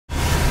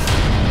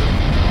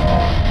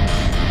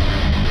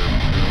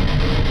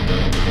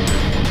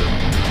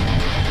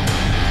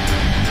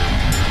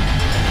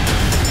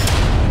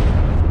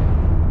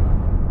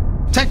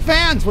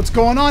fans, what's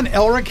going on?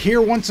 Elric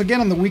here once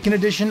again on the weekend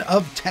edition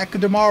of Tech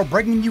of Tomorrow,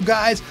 bringing you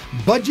guys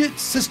budget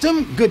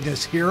system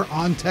goodness here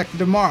on Tech of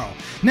Tomorrow.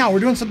 Now, we're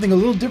doing something a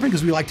little different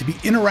because we like to be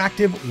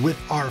interactive with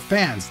our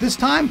fans. This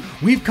time,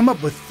 we've come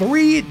up with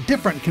 3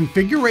 different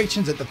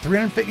configurations at the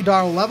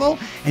 $350 level,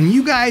 and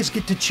you guys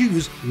get to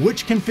choose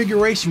which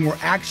configuration we're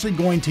actually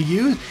going to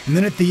use, and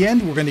then at the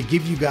end, we're going to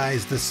give you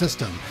guys the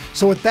system.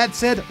 So with that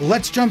said,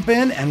 let's jump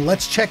in and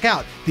let's check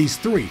out these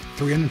 3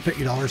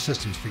 $350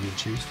 systems for you to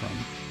choose from.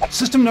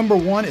 System number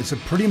 1 is a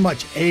pretty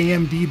much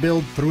AMD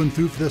build through and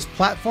through for this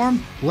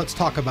platform. Let's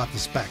talk about the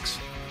specs.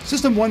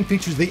 System 1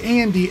 features the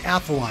AMD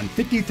Athlon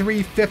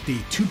 5350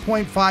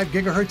 2.5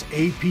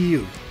 GHz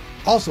APU.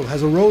 Also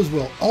has a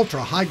Rosewill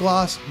Ultra High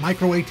Gloss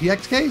Micro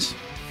ATX case,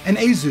 an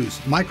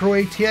ASUS Micro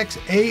ATX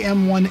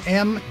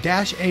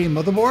AM1M-A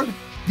motherboard,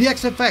 the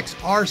XFX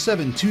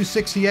R7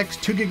 260X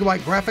 2GB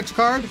graphics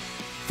card,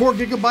 4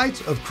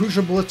 GB of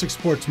Crucial Ballistix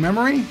Sports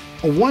memory,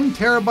 a 1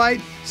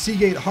 TB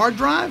Seagate hard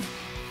drive,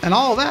 and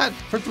all that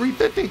for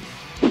 $350.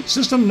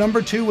 System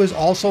number 2 is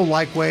also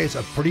likewise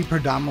a pretty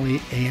predominantly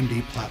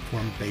AMD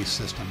platform-based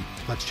system.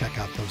 Let's check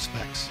out those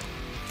specs.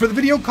 For the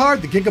video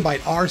card, the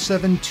Gigabyte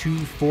R7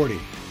 240.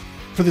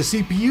 For the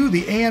CPU,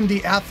 the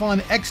AMD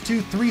Athlon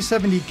X2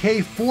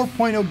 370K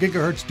 4.0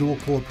 GHz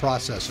dual-core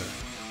processor.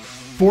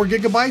 4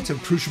 GB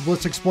of Crucial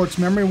Ballistix Sports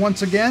memory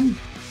once again,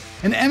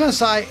 an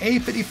MSI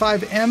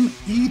A55M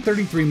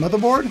E33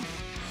 motherboard,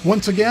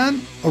 once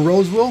again, a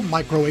Rosewill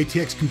Micro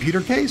ATX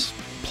computer case,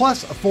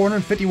 plus a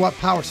 450 watt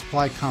power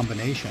supply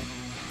combination.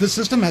 This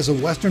system has a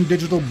Western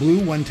Digital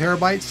Blue 1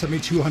 TB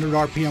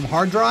 7200 RPM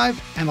hard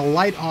drive and a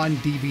Light-On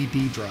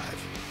DVD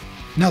drive.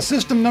 Now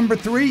system number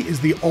 3 is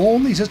the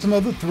only system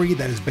of the 3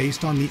 that is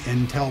based on the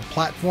Intel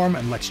platform,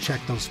 and let's check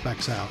those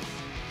specs out.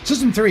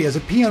 System 3 has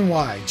a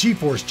PNY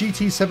GeForce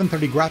GT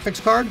 730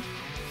 graphics card,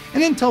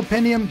 an Intel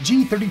Pentium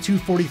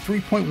G3240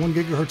 3.1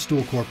 GHz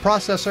dual-core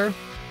processor,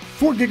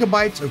 4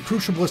 GB of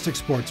Crucial Ballistix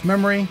Sports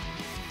memory,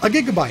 a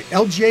Gigabyte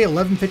LGA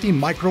 1150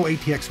 Micro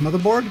ATX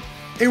motherboard,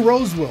 a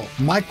Rosewill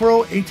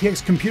Micro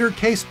ATX computer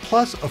case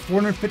plus a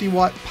 450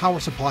 watt power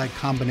supply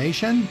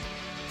combination.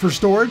 For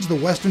storage, the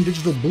Western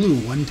Digital Blue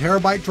 1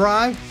 TB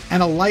drive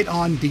and a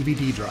Light-On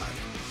DVD drive.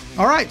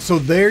 All right, so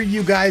there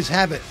you guys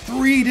have it.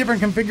 3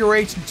 different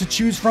configurations to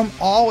choose from,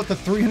 all at the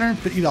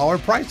 $350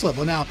 price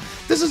level. Now,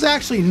 this is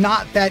actually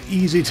not that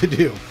easy to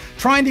do.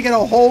 Trying to get a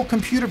whole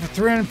computer for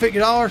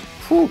 $350,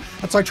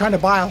 that's like trying to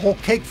buy a whole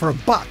cake for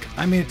 $1.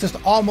 I mean, it's just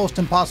almost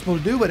impossible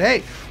to do, but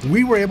hey,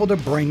 we were able to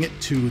bring it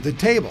to the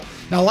table.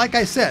 Now, like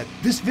I said,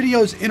 this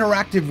video is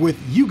interactive with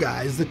you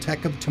guys, the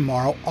Tech of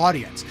Tomorrow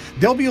audience.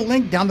 There'll be a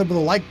link down there with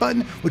a like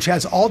button, which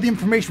has all the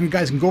information. You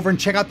guys can go over and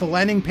check out the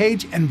landing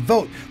page and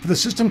vote for the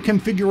system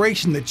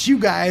configuration that you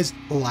guys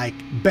like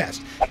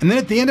best. And then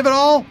at the end of it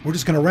all, we're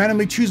just gonna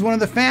randomly choose one of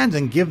the fans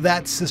and give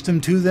that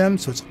system to them.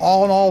 So it's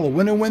all in all a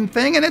win-win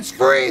thing, and it's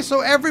free,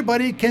 so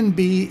everybody can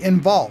be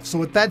involved. So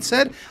with that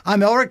said,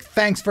 I'm Elric.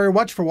 Thanks very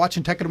much for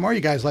watching Tech of Tomorrow.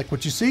 You guys like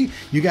what you see.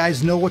 You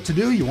guys know what to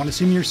do. You want to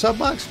see me in your sub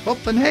box? Well,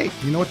 then hey,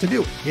 you know what to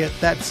do. Hit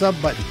that sub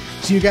button.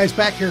 See you guys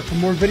back here for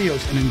more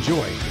videos, and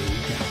enjoy